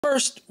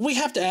First, we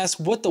have to ask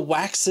what the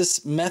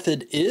Waxis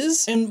method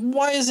is and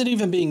why is it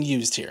even being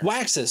used here.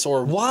 Waxis,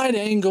 or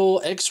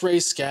wide-angle X-ray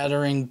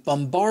scattering,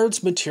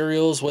 bombards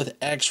materials with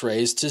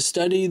X-rays to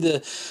study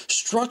the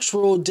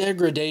structural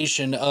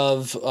degradation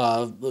of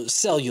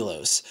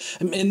cellulose.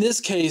 In this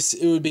case,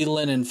 it would be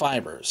linen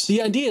fibers.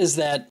 The idea is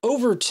that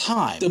over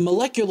time, the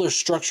molecular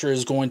structure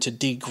is going to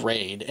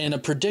degrade in a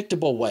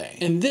predictable way,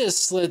 and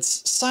this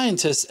lets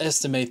scientists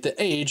estimate the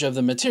age of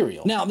the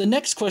material. Now, the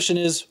next question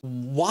is,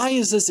 why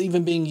is this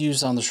even being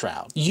used on the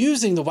Shroud?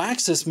 Using the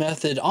Waxis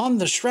method on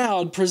the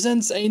Shroud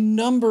presents a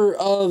number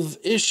of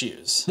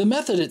issues. The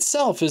method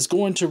itself is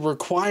going to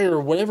require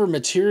whatever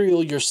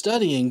material you're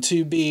studying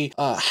to be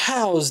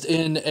housed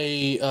in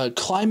a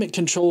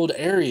climate-controlled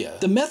area.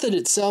 The method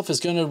itself is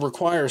going to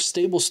require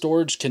stable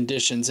storage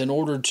conditions in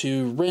order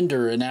to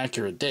render an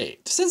accurate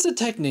date. Since the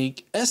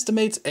technique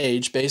estimates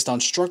age based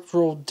on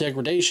structural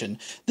degradation,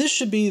 this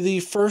should be the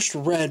first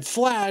red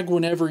flag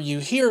whenever you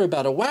hear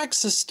about a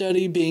Waxis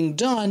study being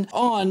done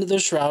on the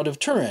Shroud of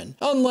Turin,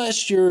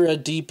 unless you're a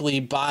deeply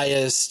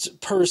biased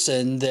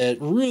person that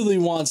really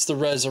wants the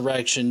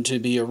resurrection to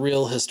be a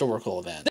real historical event.